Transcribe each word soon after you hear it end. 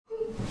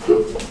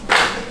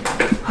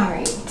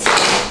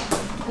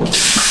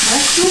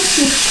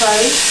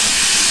because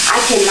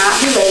I cannot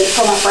be late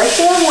for my first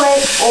day of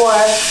work or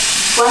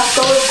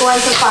Roscoe is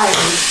going to fire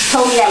me.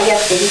 Told me that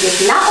yesterday. He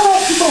does not let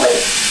people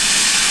wait.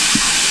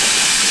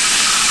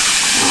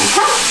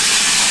 Okay.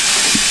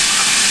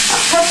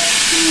 Okay.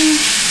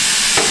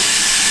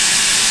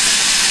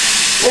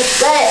 It's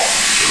good.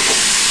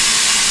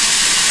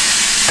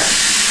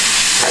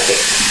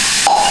 Perfect.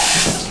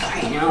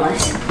 Alright, now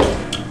let's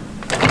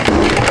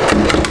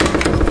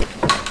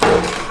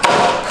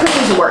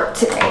please work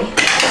today.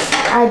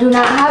 I do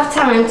not have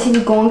time to be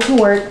going to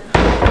work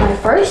my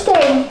first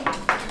day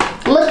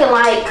looking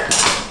like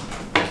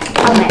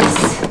a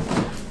mess.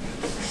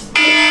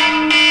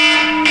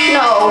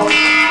 No.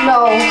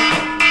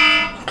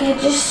 Okay,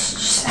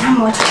 just one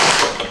more time.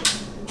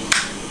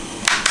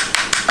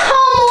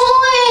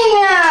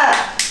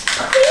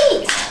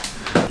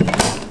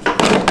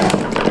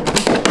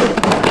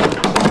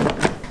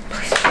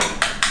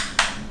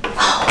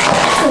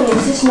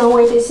 There's no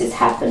way this is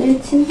happening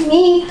to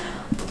me.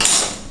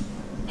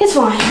 It's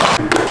fine.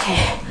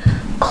 Okay.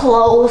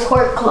 Clothes,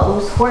 work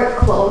clothes, work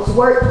clothes,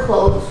 work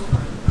clothes.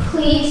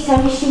 Please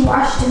tell me she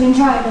washed them and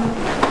dried them.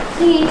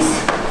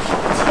 Please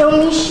tell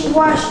me she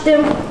washed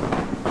them.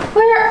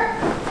 Where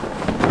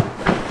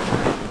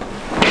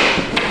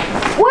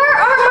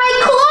are my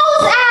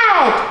clothes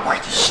at? Where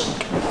did she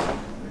go?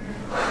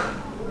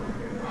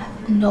 I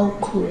have no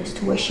clue as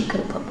to where she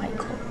could have put my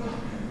clothes.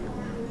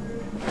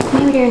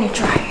 Maybe they're in the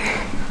dryer.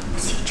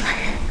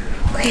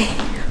 Okay.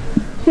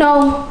 No.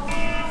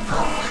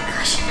 Oh my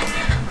gosh.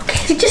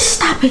 Okay, just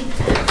stop it.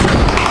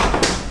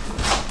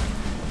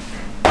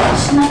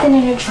 There's nothing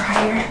in the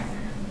dryer.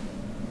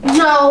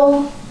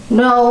 No.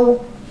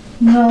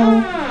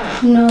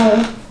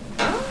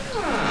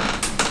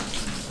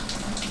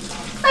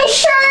 My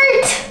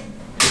shirt.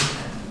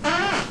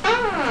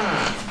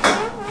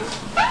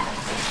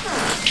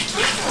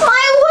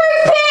 My work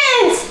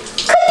pants.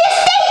 Could this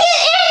thing get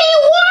any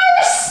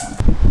worse?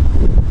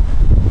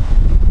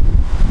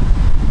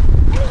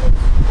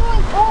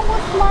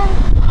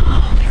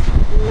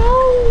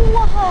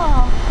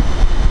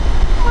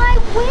 My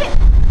whip.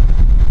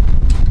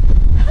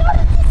 How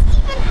did this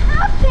even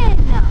happen?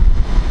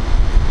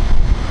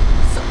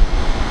 So,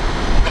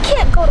 I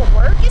can't go to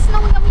work. It's no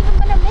way I'm even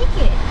gonna make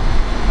it.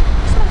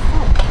 Where's my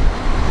phone?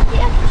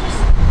 Yeah, I can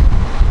just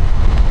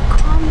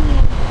call me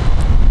in.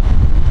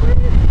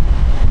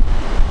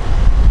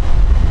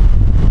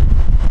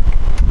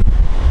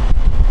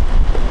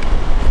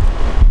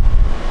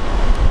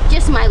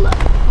 Just my luck.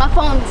 My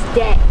phone's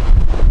dead.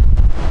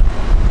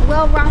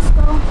 Well,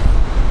 Roscoe,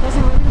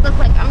 doesn't really look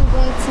like I'm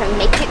going to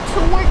make it to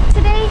work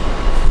today.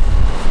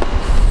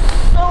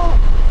 So,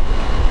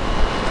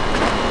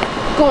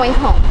 going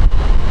home.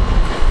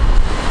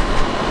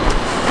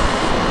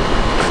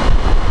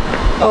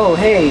 Oh,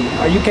 hey,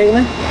 are you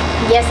Caitlin?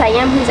 Yes, I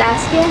am. Who's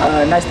asking?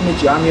 Nice to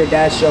meet you. I'm your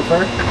dad's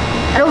chauffeur.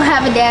 I don't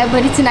have a dad,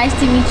 but it's nice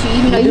to meet you,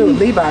 even though you do.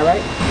 Levi,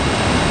 right?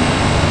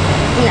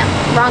 No,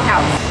 wrong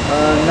house.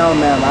 No,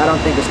 ma'am. I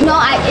don't think it's.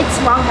 No, it's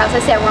wrong house. I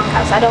said wrong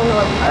house. I don't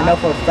know. I know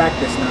for a fact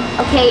it's not.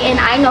 Okay,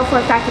 and I know for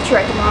a fact that you're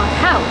at the wrong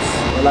house.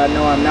 Well, I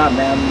know I'm not,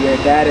 ma'am. Your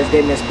dad is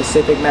getting a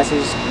specific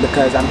message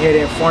because I'm here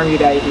to inform you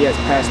that he has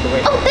passed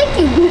away. Oh, thank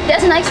you.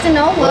 That's nice to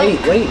know.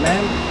 Wait,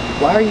 ma'am.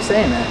 Why are you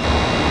saying that?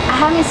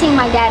 I haven't seen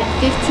my dad in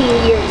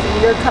 15 years, and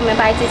you're coming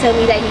by to tell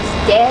me that he's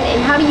dead.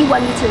 And how do you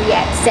want me to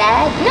react?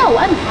 Sad? No,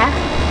 I'm happy.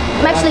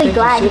 I'm actually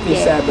glad he's dead.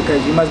 You should be sad because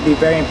you must be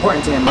very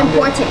important to him.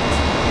 Important.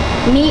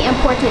 Me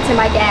important to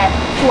my dad,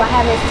 who I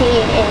haven't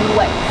seen in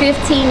what,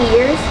 15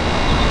 years,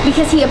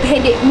 because he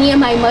abandoned me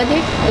and my mother.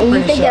 And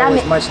you think that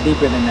it's much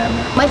deeper than that,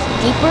 man. Much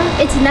deeper?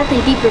 It's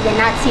nothing deeper than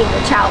not seeing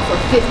your child for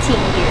 15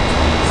 years.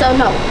 So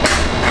no,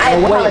 I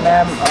apologize. Wait,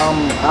 ma'am.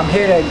 I'm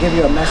here to give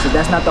you a message.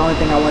 That's not the only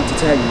thing I want to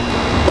tell you.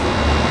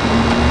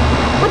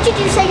 What did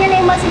you say your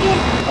name was again?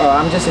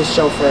 I'm just his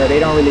chauffeur. They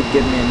don't really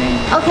give me a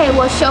name. Okay,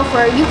 well,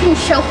 chauffeur, you can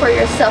chauffeur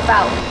yourself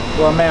out.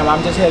 Well, ma'am,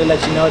 I'm just here to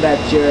let you know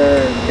that your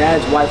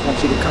dad's wife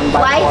wants you to come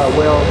by for a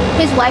will.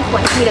 His wife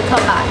wants me to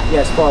come by?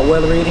 Yes, for a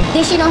will reading.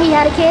 Did she know he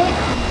had a kid?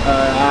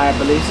 I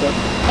believe so.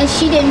 And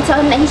she didn't tell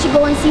him that he should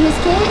go and see his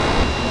kid?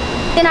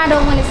 Then I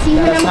don't want to see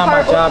him. That's not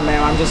my job,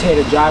 ma'am. I'm just here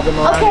to drive him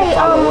around and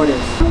follow orders.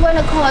 I'm going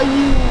to call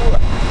you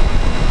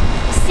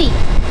C.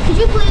 Could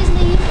you please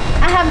leave?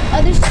 I have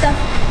other stuff.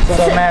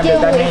 So, ma'am, does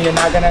that mean you're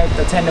not gonna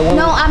attend the will?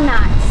 No, I'm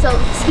not. So,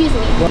 excuse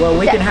me. Well,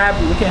 we can have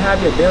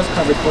your bills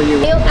covered for you.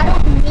 I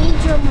don't need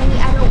your money.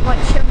 I don't want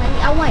your money.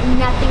 I want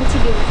nothing to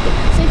do with it.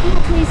 So, if you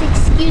will please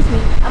excuse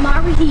me, I'm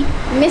already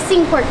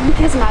missing work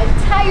because my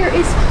tire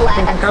is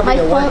flat. You can cover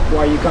your work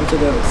while you come to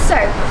the.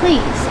 Sir,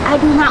 please. I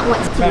do not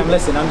want to. Ma'am,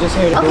 listen. I'm just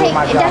here to do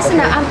my job. That's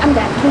enough. I'm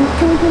done. Can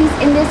we please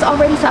end this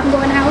already so I can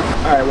go in the house?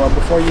 All right. Well,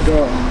 before you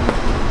go,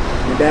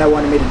 your dad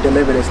wanted me to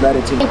deliver this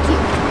letter to you. Thank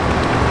you.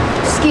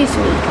 Excuse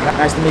me.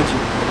 Nice to meet you.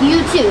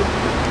 You too.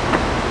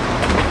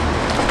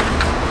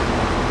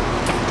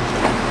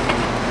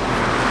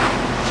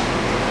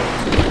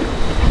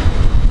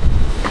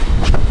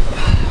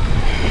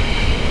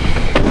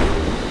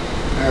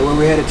 All right, where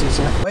we headed to,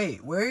 sir?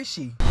 Wait, Where is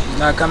she? She's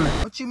not coming.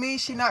 What you mean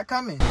she not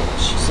coming?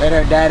 She said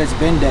her dad has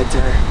been dead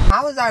to her.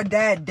 How is our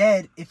dad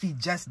dead if he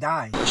just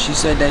died? She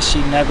said that she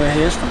never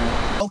hears from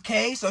him.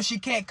 Okay, so she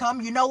can't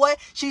come. You know what?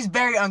 She's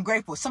very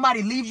ungrateful.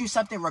 Somebody leaves you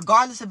something,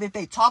 regardless of if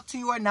they talk to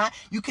you or not,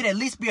 you could at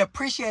least be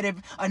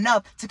appreciative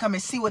enough to come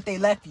and see what they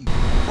left you.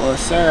 Well,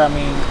 sir, I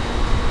mean,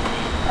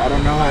 I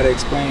don't know how to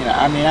explain it.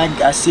 I mean,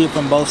 I see it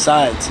from both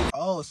sides.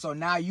 Oh, so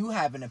now you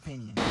have an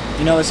opinion.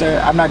 You know what, sir?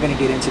 I'm not going to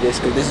get into this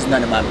because this is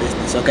none of my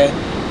business, okay?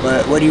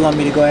 But what do you want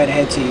me to go ahead and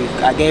head to you?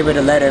 I gave her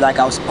the letter like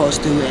I was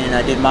supposed to, and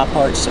I did my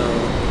part, so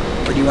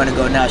where do you want to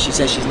go now? She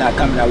says she's not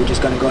coming. Are we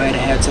just going to go ahead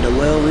and head to the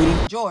will reading?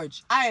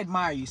 George, I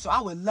admire you, so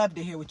I would love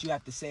to hear what you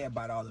have to say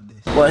about all of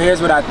this. Well,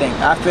 here's what I think.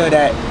 I feel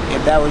that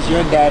if that was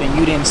your dad and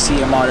you didn't see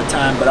him all the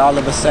time, but all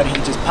of a sudden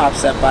he just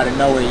pops up out of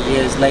nowhere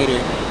years later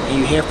and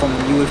you hear from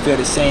him, you would feel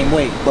the same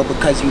way. But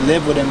because you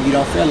live with him, you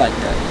don't feel like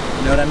that.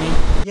 You know what I mean?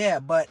 Yeah,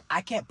 but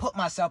I can't put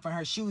myself in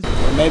her shoes.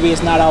 Or maybe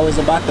it's not always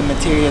about the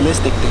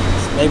materialistic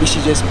things. Maybe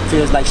she just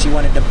feels like she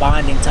wanted the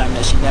bonding time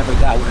that she never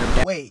got with her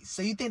dad. Wait,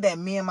 so you think that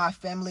me and my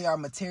family are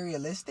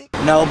materialistic?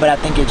 No, but I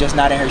think you're just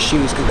not in her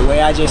shoes, because the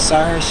way I just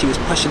saw her, she was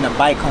pushing a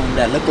bike home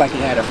that looked like it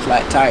had a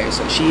flat tire,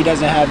 so she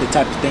doesn't have the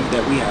type of things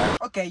that we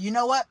have. Okay, you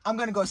know what? I'm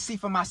gonna go see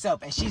for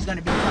myself, and she's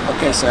gonna be coming.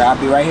 Okay, sir, I'll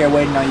be right here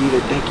waiting on you to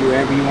take you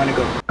wherever you want to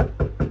go.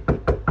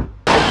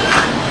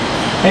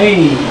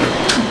 Hey!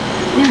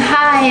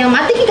 Hi,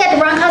 I think you got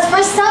the wrong house.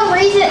 For some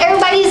reason,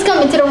 everybody's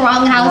coming to the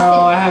wrong house.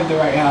 No, I have the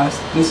right house.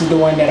 This is the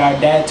one that our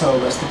dad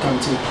told us to come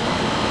to.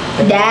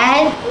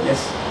 Dad?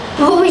 Yes.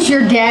 Who is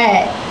your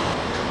dad?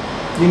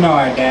 You know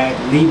our dad,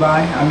 Levi.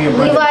 I'm your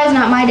brother. Levi's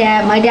not my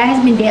dad. My dad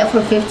has been dead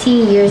for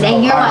 15 years. No,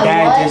 and you're our my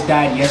dad what? just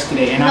died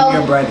yesterday, and No. I'm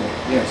your brother.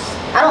 Yes.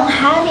 I don't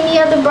have any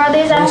other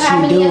brothers. I don't Yes,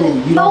 have you any do.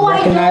 other. You No, don't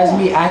recognize I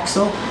don't. me,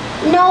 Axel?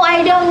 No,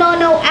 I don't know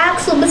no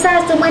Axel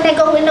besides the one that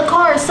go in the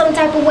car some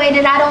type of way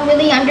that I don't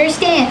really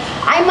understand.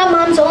 I'm my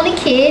mom's only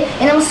kid,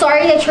 and I'm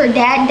sorry that your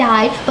dad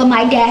died, but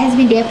my dad has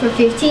been dead for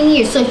 15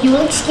 years. So if you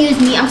will excuse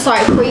me, I'm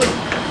sorry for you.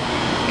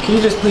 Can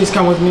you just please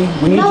come with me?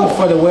 We need No. you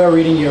for the will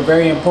reading. You're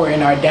very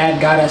important. Our dad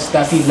got us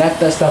stuff. He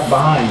left us stuff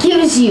behind.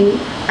 Gives you.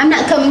 I'm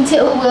not coming to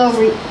a will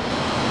read.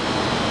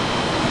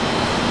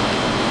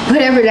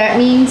 Whatever that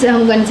means,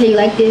 I'm going to tell you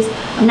like this.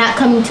 I'm not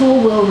coming to a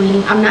will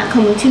reading. I'm not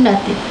coming to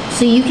nothing.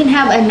 So you can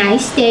have a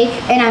nice day.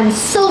 And I'm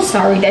so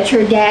sorry that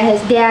your dad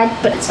has died.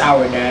 But It's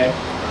our dad.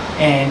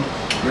 And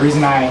the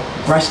reason I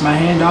brushed my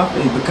hand off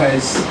is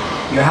because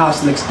your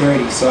house looks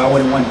dirty. So I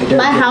wouldn't want the dirt.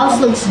 my house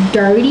looks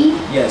dirty.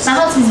 Yes. My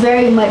house is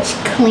very much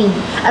clean.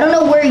 I don't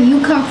know where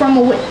you come from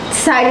or what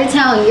side of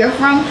town you're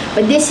from.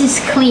 But this is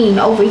clean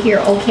over here,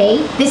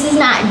 okay? This is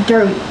not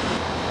dirty.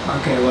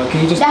 Okay, well,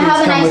 can you just Now please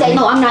have a come nice with day. me?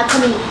 No, I'm not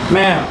coming.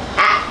 Ma'am,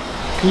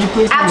 can you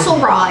please come with me?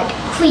 Axelrod,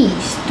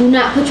 please do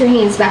not put your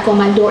hands back on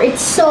my door.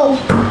 It's so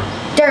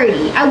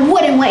dirty. I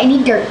wouldn't want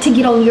any dirt to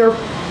get on your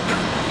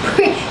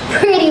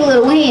pretty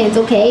little hands,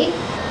 okay?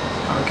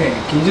 Okay,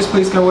 can you just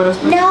please come with us,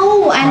 please?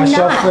 No, I'm My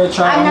not. chauffeur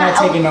tried. I'm not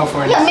taking no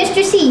for an Yeah,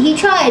 answer. Mr. C, he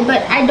tried,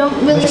 but I don't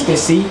really. Mr.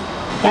 C?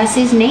 That's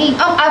his name.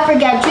 Oh, I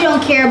forgot. You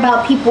don't care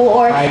about people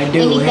or I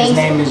do. anything. His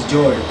name is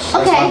George. That's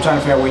Okay. why I'm trying to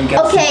figure out where you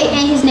got Okay,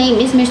 and his name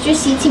is Mr.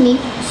 C to me.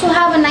 So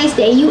have a nice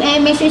day. You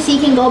and Mr. C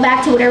can go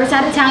back to whatever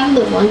side of town you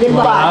live on. Goodbye.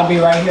 Well, I'll be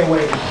right here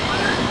waiting.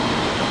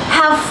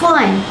 Have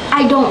fun.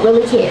 I don't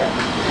really care.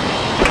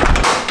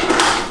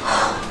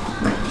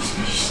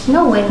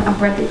 No way my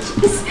brother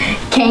just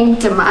came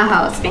to my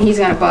house and he's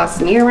gonna boss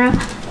me around.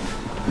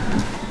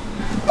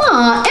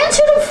 Mom,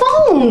 answer the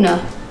phone.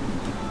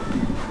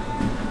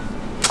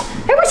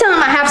 Every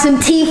time I have some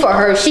tea for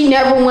her, she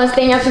never wants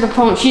to answer the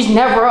phone. She's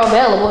never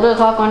available to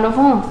talk on the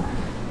phone.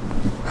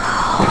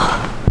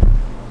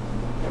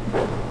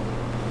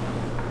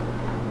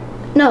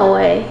 No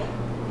way.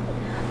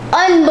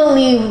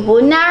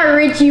 Unbelievable. Now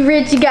Richie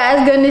Rich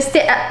guy's gonna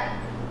stay.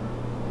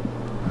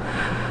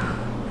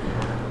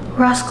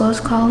 Roscoe's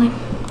calling.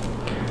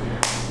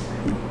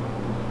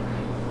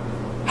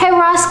 Hey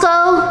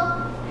Roscoe.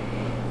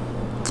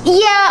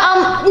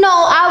 Yeah,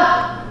 no,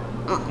 I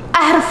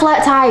had a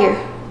flat tire.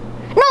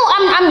 No,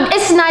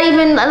 it's not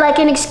even like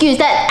an excuse.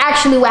 That's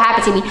actually what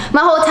happened to me.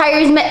 My whole tire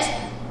is messed.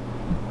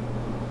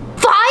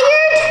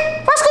 Fired?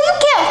 Roscoe, you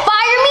can't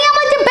fire me. I'm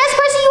like the best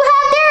person you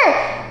have there.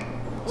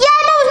 Yeah,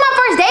 I know it's my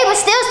first day, but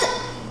still.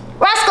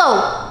 Roscoe.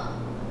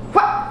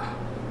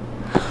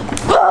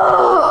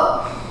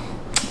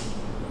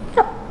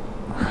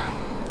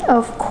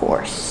 Of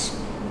course.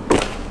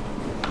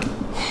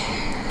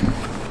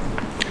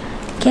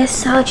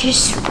 Guess I'll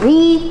just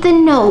read the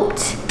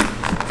note.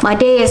 My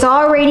day is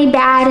already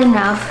bad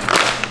enough.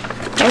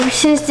 Ever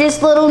since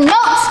this little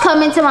note's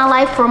come into my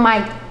life from my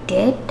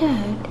dead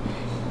dad.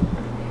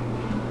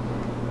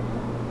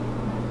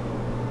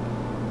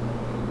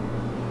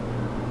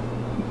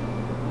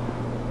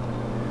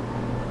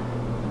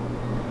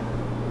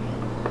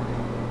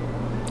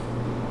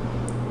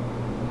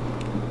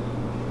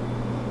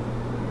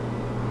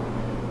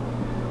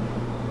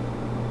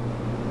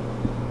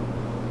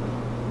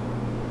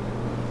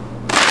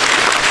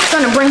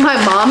 Gonna bring my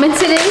mom into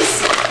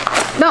this?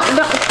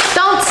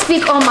 Don't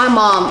speak on my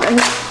mom.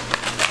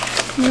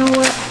 You know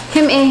what?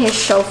 Him and his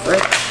chauffeur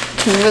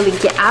can really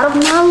get out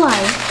of my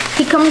life.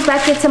 He comes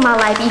back into my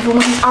life even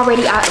when he's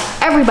already out of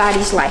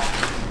everybody's life.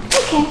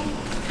 Okay.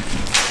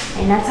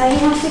 And that's how he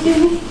wants to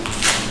do me?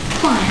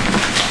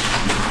 Fine.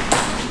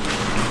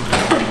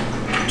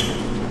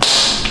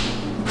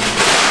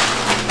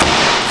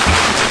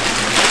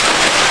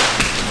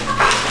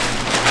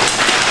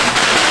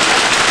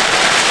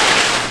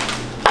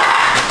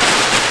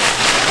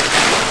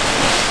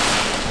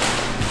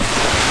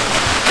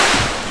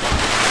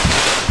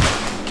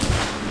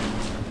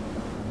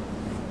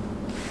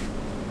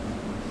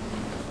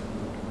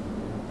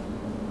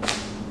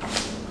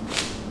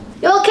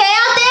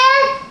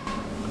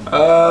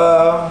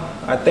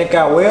 I think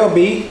I will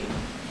be.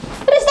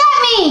 What does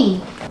that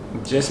mean?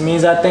 Just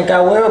means I think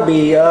I will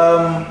be.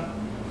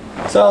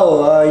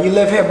 So, you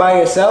live here by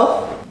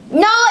yourself?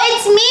 No,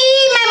 it's me,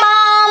 my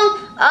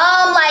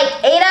mom, like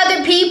 8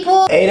 other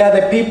people. 8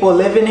 other people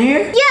living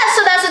here? Yeah,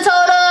 so that's a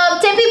total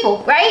of 10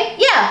 people, right?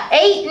 Yeah,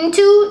 8 and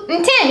 2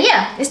 and 10,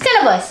 yeah, it's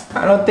 10 of us.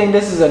 I don't think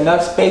this is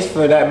enough space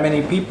for that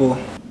many people.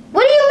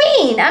 What do you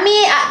mean? I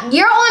mean,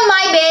 you're on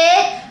my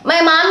bed. My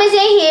mom is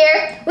in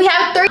here. We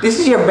have 3. This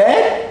is your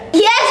bed?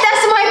 Yes,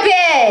 that's my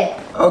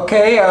bed.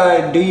 Okay,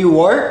 do you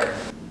work?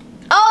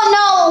 Oh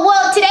no,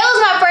 well today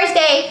was my first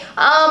day.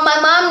 My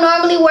mom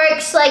normally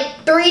works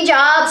like 3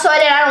 jobs, so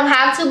I don't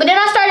have to. But then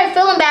I started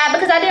feeling bad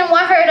because I didn't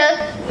want her to,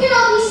 you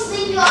know, be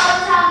sleepy all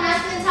the time and not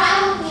spend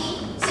time with me,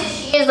 since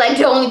she is like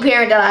the only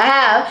parent that I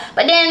have.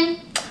 But then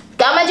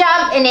got my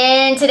job, and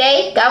then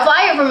today got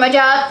fired from my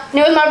job, and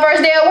it was my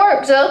first day at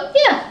work. So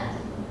yeah.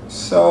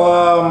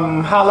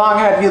 So how long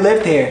have you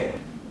lived here?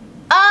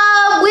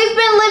 We've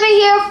been living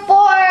here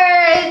for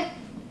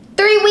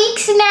 3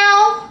 weeks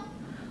now.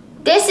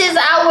 This is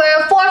our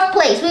 4th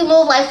place. We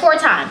moved like 4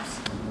 times.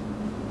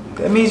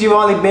 That means you've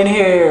only been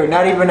here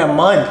not even a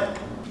month.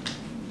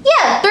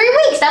 Yeah, 3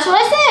 weeks. That's what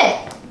I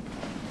said.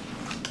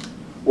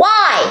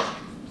 Why?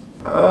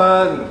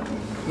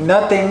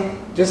 Nothing.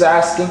 Just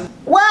asking.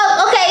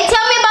 Well, okay.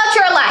 Tell me about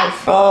your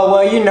life. Oh,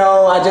 well, you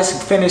know, I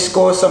just finished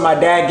school, so my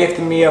dad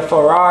gifted me a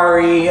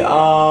Ferrari.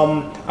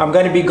 I'm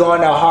gonna be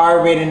going to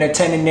Harvard and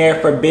attending there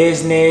for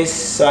business.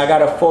 So I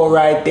got a full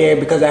ride there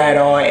because I had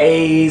all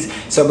A's.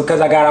 So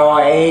because I got all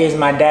A's,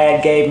 my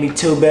dad gave me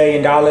 $2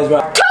 billion. $2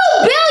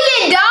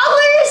 billion?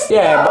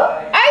 Yeah.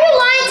 Are you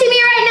lying to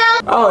me right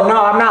now? Oh,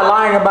 no, I'm not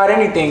lying about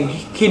anything.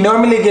 He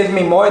normally gives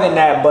me more than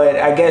that, but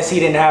I guess he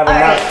didn't have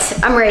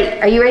enough. All right, I'm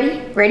ready. Are you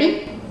ready?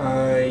 Ready?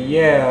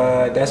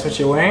 Yeah, that's what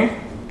you're wearing?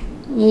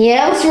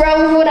 Yeah, what's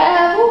wrong with what I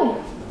have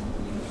on?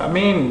 I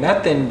mean,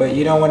 nothing, but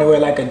you don't want to wear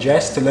like a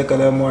dress to look a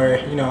little more,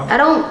 you know. I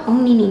don't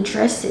own any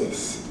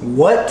dresses.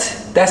 What?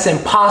 That's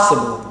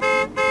impossible.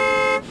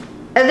 I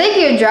think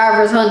your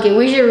driver's honking.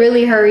 We should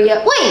really hurry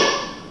up. Wait!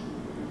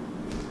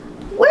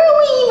 Where are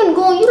we even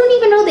going? You don't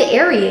even know the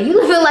area.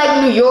 You live in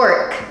like New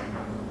York.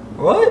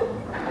 What?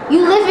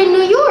 You live in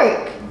New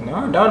York. No,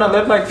 I don't. I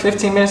live like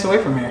 15 minutes away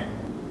from here.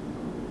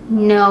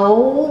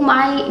 No.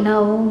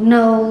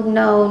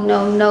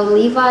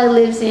 Levi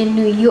lives in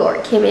New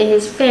York, him and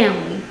his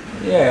family.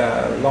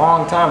 Yeah, a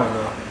long time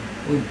ago.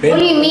 We've been. What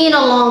do you mean a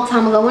long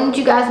time ago? When did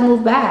you guys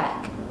move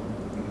back?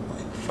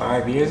 Like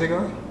 5 years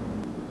ago?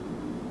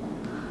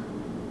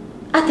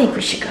 I think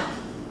we should go.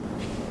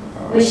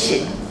 We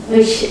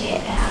should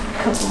head out.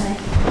 Come on.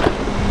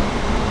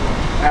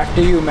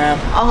 After you, ma'am.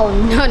 Oh,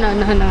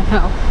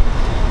 no.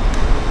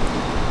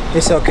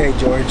 It's okay,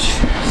 George.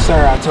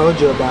 Sir, I told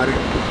you about it.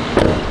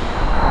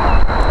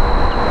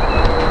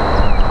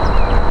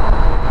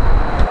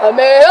 I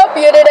may help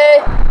you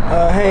today.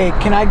 Hey,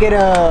 can I get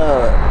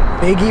a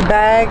biggie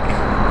bag?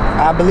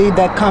 I believe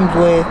that comes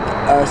with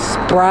a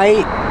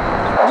Sprite.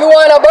 You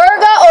want a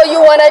burger or you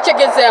want a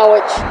chicken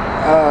sandwich?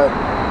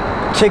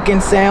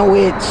 Chicken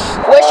sandwich.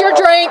 What's your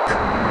drink?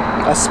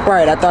 A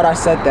Sprite, I thought I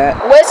said that.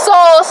 With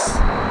sauce?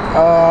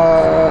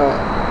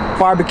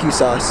 Barbecue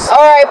sauce. All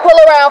right, pull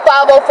around.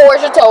 504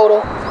 is your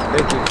total.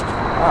 Thank you.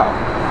 Wow.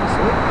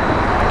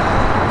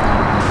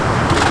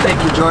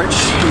 Thank you, George.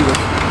 Here you go.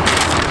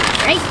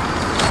 Right?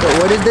 So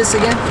what is this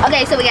again?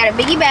 Okay, so we got a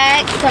biggie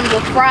bag. It comes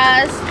with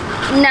fries.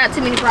 Not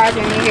too many fries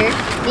are in here.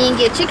 You can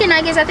get chicken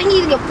nuggets. I think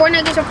you can get 4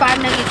 nuggets or 5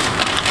 nuggets.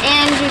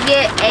 And you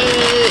get a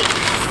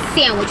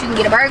sandwich. You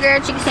can get a burger,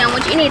 chicken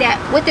sandwich, any of that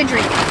with the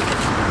drink.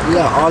 You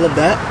got all of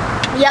that?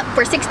 Yep,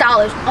 for $6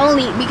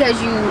 only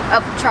because you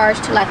upcharge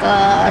to like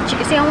a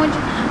chicken sandwich.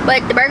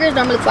 But the burger is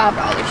normally $5.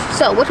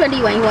 So which one do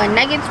you want? You want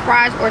nuggets,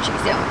 fries, or chicken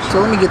sandwich?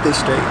 So let me get this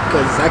straight,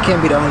 because I can't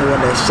be the only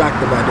one that's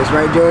shocked about this,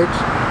 right, George?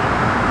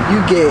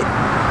 You get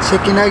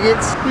chicken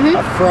nuggets,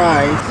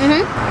 fries,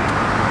 a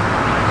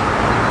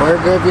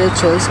burger of your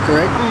choice,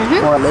 correct?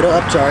 Or a little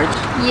upcharge.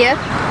 Yeah.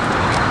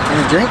 And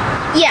a drink?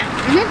 Yeah.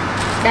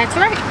 That's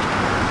right.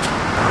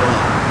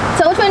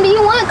 So which one do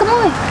you want? Come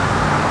on.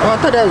 Oh, I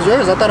thought that was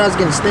yours. I thought I was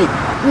getting steak.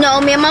 No,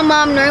 me and my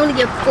mom normally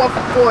get 4 for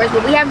 $4s,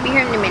 but we haven't been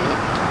here in a minute.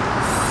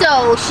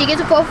 So she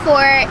gets a 4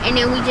 for $4, and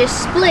then we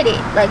just split it.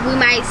 Like we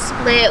might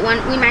split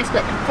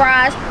the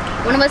fries.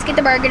 One of us get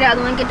the burger, the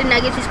other one get the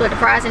nuggets. We split the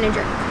fries and the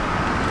drink.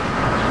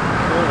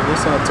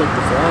 guess I'll take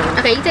the fries.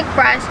 Okay, you take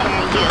fries.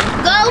 Here you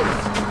go.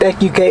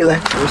 Thank you,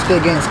 Caitlin. We're still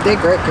getting steak,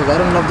 right? Because I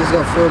don't know if this is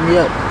gonna fill me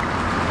up.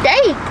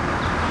 Steak?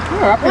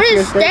 What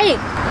is steak?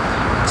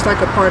 It's like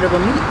a part of a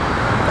meat.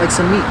 Like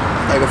some meat.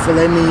 Like a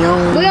filet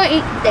mignon. We don't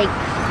eat steak.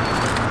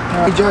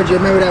 Hey, George, you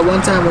remember that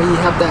one time when he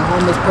helped that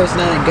homeless person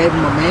out and gave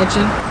him a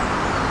mansion?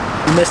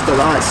 You missed a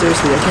lot,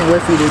 seriously. I can't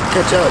wait for you to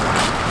catch up.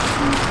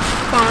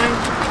 Fine.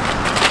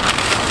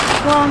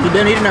 Well, You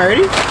done eating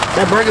already?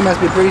 That burger must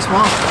be pretty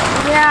small.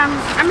 yeah,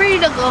 I'm ready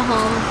to go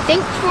home.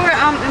 Thanks for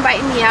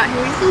inviting me out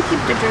here. You can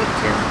keep the drink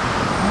too.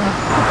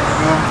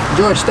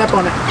 George, step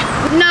on it.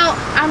 No,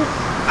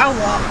 I'll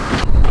walk.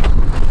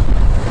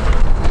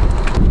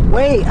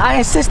 Wait, I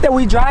insist that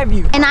we drive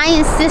you. And I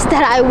insist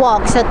that I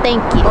walk, so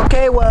thank you.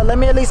 Okay, well, let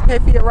me at least pay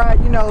for your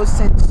ride, you know,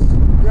 since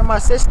you're my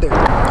sister.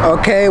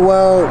 Okay,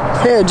 well,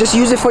 here, just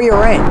use it for your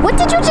rent. What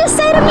did you just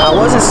say to me? I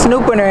wasn't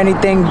snooping or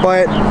anything,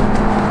 but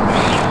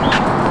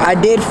I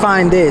did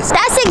find this.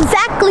 That's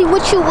exactly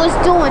what you was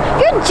doing.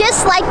 You're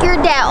just like your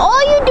dad.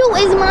 All you do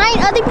is mind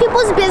other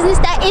people's business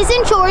that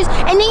isn't yours,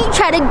 and then you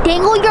try to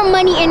dangle your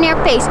money in their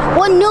face.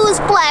 Well, news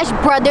flash,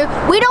 brother.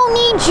 We don't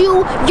need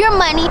you, your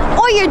money,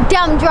 or your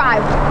dumb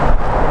driver.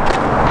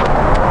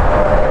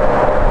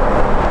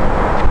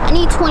 I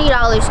need $20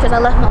 because I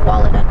left my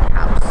wallet at the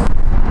house.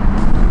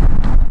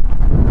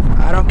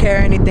 I don't care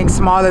anything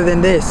smaller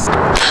than this.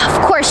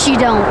 Of course you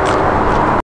don't.